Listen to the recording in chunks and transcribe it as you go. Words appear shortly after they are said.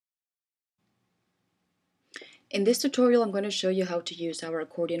In this tutorial, I'm going to show you how to use our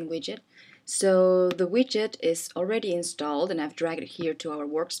Accordion widget. So the widget is already installed and I've dragged it here to our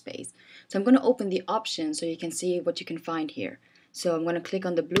workspace. So I'm going to open the options so you can see what you can find here. So I'm going to click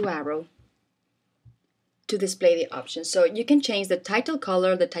on the blue arrow to display the options. So you can change the title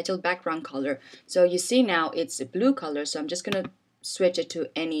color, the title background color. So you see now it's a blue color, so I'm just going to switch it to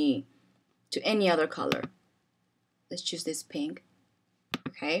any other color. Let's choose this pink.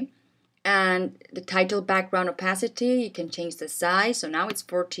 Okay. And the title background opacity, you can change the size. So now it's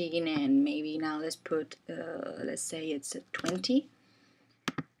 14 and maybe now let's put, let's say it's 20.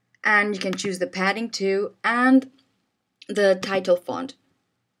 And you can choose the padding too and the title font.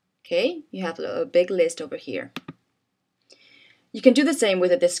 Okay, you have a big list over here. You can do the same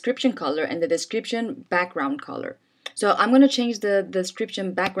with the description color and the description background color. So I'm going to change the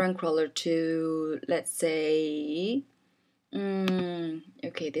description background color to, let's say,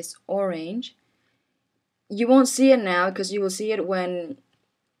 okay, this orange. You won't see it now because you will see it when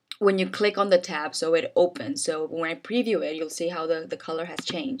you click on the tab, so it opens. So when I preview it, you'll see how the color has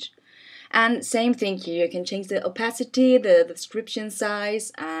changed. And same thing here, you can change the opacity, the description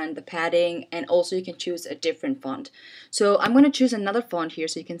size, and the padding, and also you can choose a different font. So I'm going to choose another font here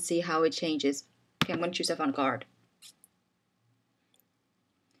so you can see how it changes. Okay, I'm going to choose Avant-Garde.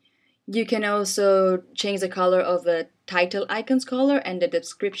 You can also change the color of the title icon's color and the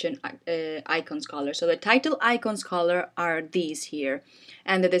description icon's color. So the title icon's color are these here.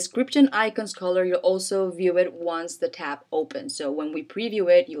 And the description icon's color, you'll also view it once the tab opens. So when we preview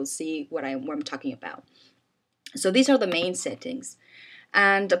it, you'll see what I'm talking about. So these are the main settings.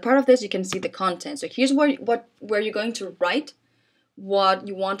 And a part of this, you can see the content. So here's where you're going to write what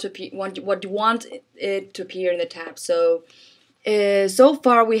you want it to appear in the tab. So so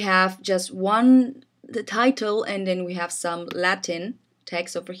far we have just the title, and then we have some Latin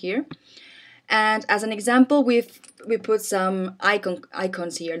text over here. And as an example, we put some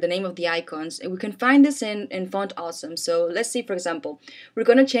icons here, the name of the icons, and we can find this in Font Awesome. So let's see, for example, we're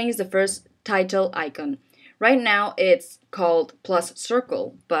going to change the first title icon. Right now it's called plus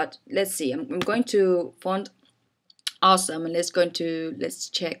circle, but let's see, I'm going to Font Awesome, and let's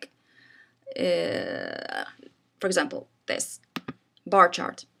check, for example, this bar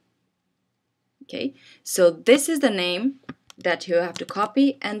chart. Okay, so this is the name that you have to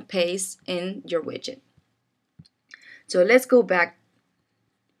copy and paste in your widget. So let's go back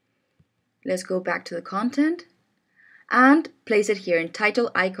to the content and place it here in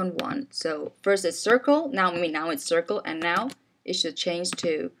title icon 1. So first it's circle, now it's circle, and now it should change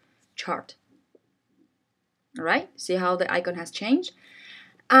to chart. All right, see how the icon has changed?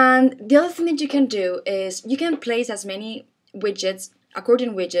 And the other thing that you can do is you can place as many widgets,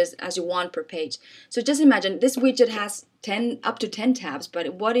 accordion widgets, as you want per page. So just imagine this widget has up to 10 tabs,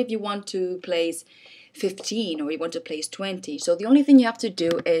 but what if you want to place 15 or you want to place 20? So the only thing you have to do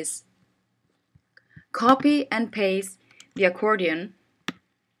is copy and paste the accordion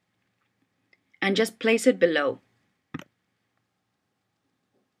and just place it below.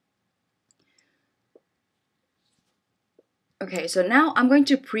 Okay, so now I'm going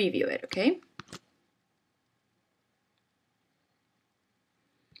to preview it, okay?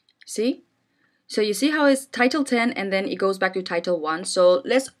 See? So you see how it's title 10 and then it goes back to title 1. So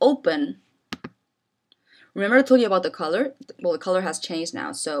let's open. Remember I told you about the color? Well, the color has changed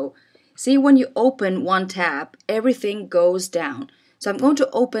now. So see, when you open one tab, everything goes down. So I'm going to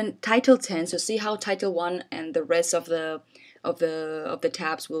open title 10. So see how title 1 and the rest of the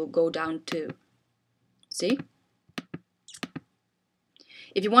tabs will go down too. See?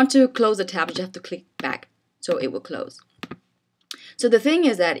 If you want to close the tab, you just have to click back, so it will close. So the thing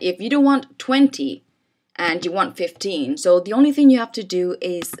is that if you don't want 20 and you want 15, so the only thing you have to do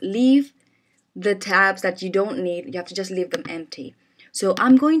is leave the tabs that you don't need. You have to just leave them empty. So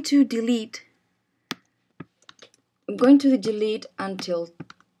I'm going to delete until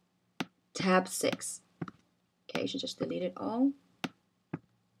tab 6. Okay, you should just delete it all.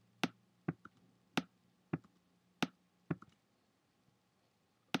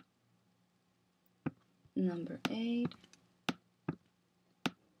 Number 8.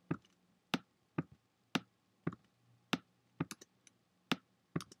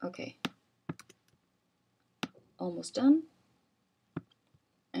 Okay. Almost done.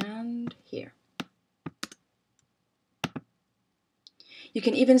 And here. You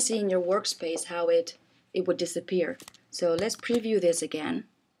can even see in your workspace how it would disappear. So let's preview this again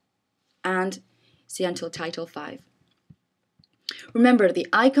and see until title 5. Remember, the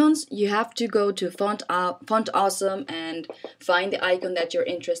icons, you have to go to Font Awesome and find the icon that you're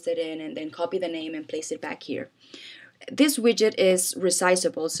interested in and then copy the name and place it back here. This widget is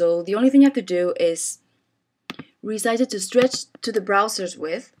resizable, so the only thing you have to do is resize it to stretch to the browser's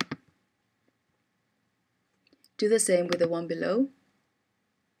width. Do the same with the one below.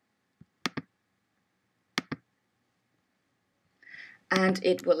 And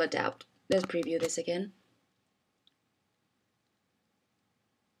it will adapt. Let's preview this again.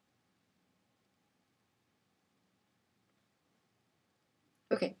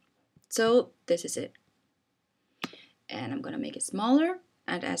 Okay, so this is it. And I'm gonna make it smaller,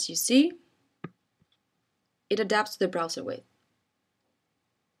 and as you see, it adapts to the browser width.